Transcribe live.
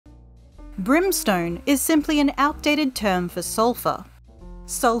Brimstone is simply an outdated term for sulfur.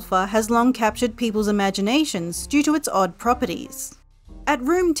 Sulfur has long captured people's imaginations due to its odd properties. At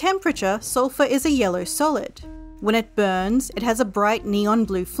room temperature, sulfur is a yellow solid. When it burns, it has a bright neon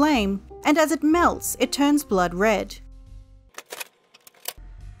blue flame, and as it melts, it turns blood red.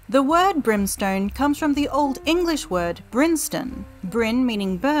 The word brimstone comes from the Old English word Brimstone, brin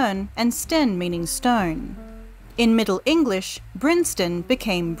meaning burn and sten meaning stone. In Middle English, Brimstone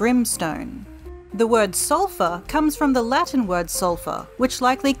became brimstone. The word sulfur comes from the Latin word sulfur, which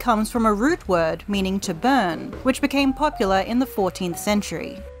likely comes from a root word meaning to burn, which became popular in the 14th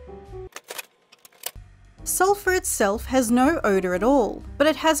century. Sulfur itself has no odour at all, but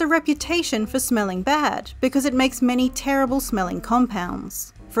it has a reputation for smelling bad because it makes many terrible smelling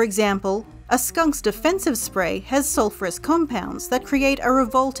compounds. For example, a skunk's defensive spray has sulfurous compounds that create a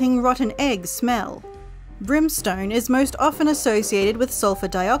revolting rotten egg smell. Brimstone is most often associated with sulfur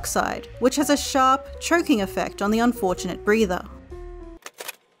dioxide, which has a sharp, choking effect on the unfortunate breather.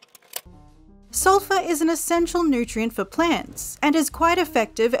 Sulfur is an essential nutrient for plants and is quite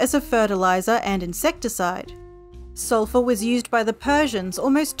effective as a fertilizer and insecticide. Sulfur was used by the Persians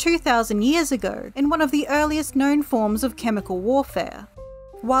almost 2,000 years ago in one of the earliest known forms of chemical warfare.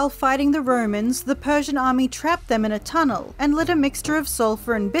 While fighting the Romans, the Persian army trapped them in a tunnel and lit a mixture of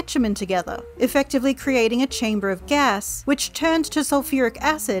sulfur and bitumen together, effectively creating a chamber of gas, which turned to sulfuric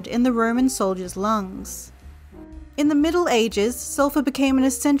acid in the Roman soldiers' lungs. In the Middle Ages, sulfur became an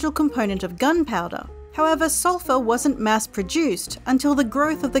essential component of gunpowder. However, sulfur wasn't mass-produced until the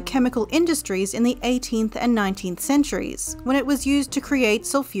growth of the chemical industries in the 18th and 19th centuries, when it was used to create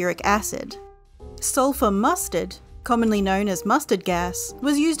sulfuric acid. Sulfur mustard, commonly known as mustard gas,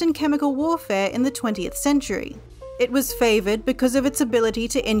 was used in chemical warfare in the 20th century. It was favoured because of its ability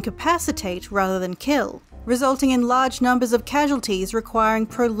to incapacitate rather than kill, resulting in large numbers of casualties requiring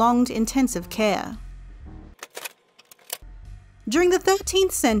prolonged intensive care. During the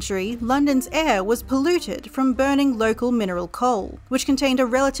 13th century, London's air was polluted from burning local mineral coal, which contained a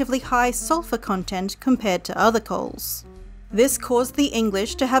relatively high sulfur content compared to other coals. This caused the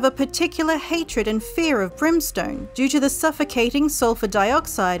English to have a particular hatred and fear of brimstone due to the suffocating sulfur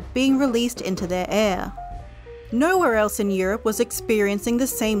dioxide being released into their air. Nowhere else in Europe was experiencing the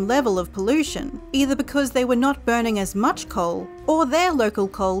same level of pollution, either because they were not burning as much coal, or their local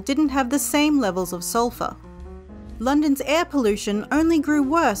coal didn't have the same levels of sulfur. London's air pollution only grew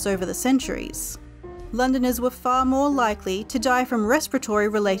worse over the centuries. Londoners were far more likely to die from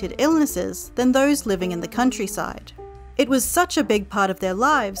respiratory-related illnesses than those living in the countryside. It was such a big part of their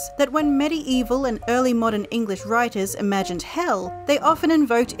lives that when medieval and early modern English writers imagined hell, they often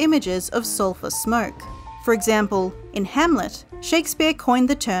invoked images of sulphur smoke. For example, in Hamlet, Shakespeare coined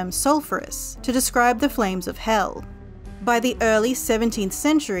the term sulphurous to describe the flames of hell. By the early 17th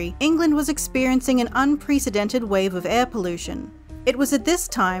century, England was experiencing an unprecedented wave of air pollution. It was at this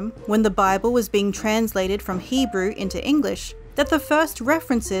time, when the Bible was being translated from Hebrew into English, that the first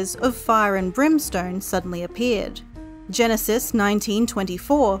references of fire and brimstone suddenly appeared. Genesis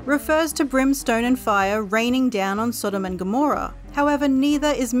 19:24 refers to brimstone and fire raining down on Sodom and Gomorrah, however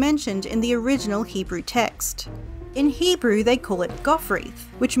neither is mentioned in the original Hebrew text. In Hebrew they call it gophrith,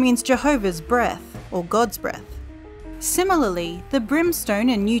 which means Jehovah's breath, or God's breath. Similarly, the brimstone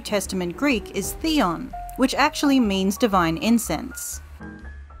in New Testament Greek is theon, which actually means divine incense.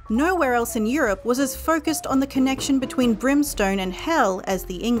 Nowhere else in Europe was as focused on the connection between brimstone and hell as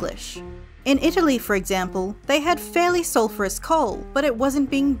the English. In Italy, for example, they had fairly sulphurous coal, but it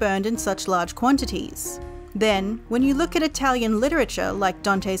wasn't being burned in such large quantities. Then, when you look at Italian literature like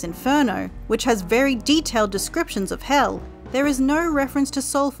Dante's Inferno, which has very detailed descriptions of hell, there is no reference to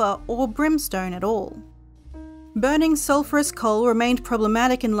sulphur or brimstone at all. Burning sulphurous coal remained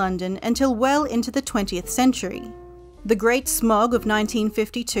problematic in London until well into the 20th century. The Great Smog of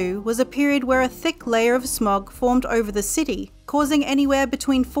 1952 was a period where a thick layer of smog formed over the city, causing anywhere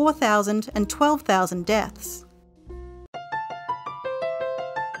between 4,000 and 12,000 deaths.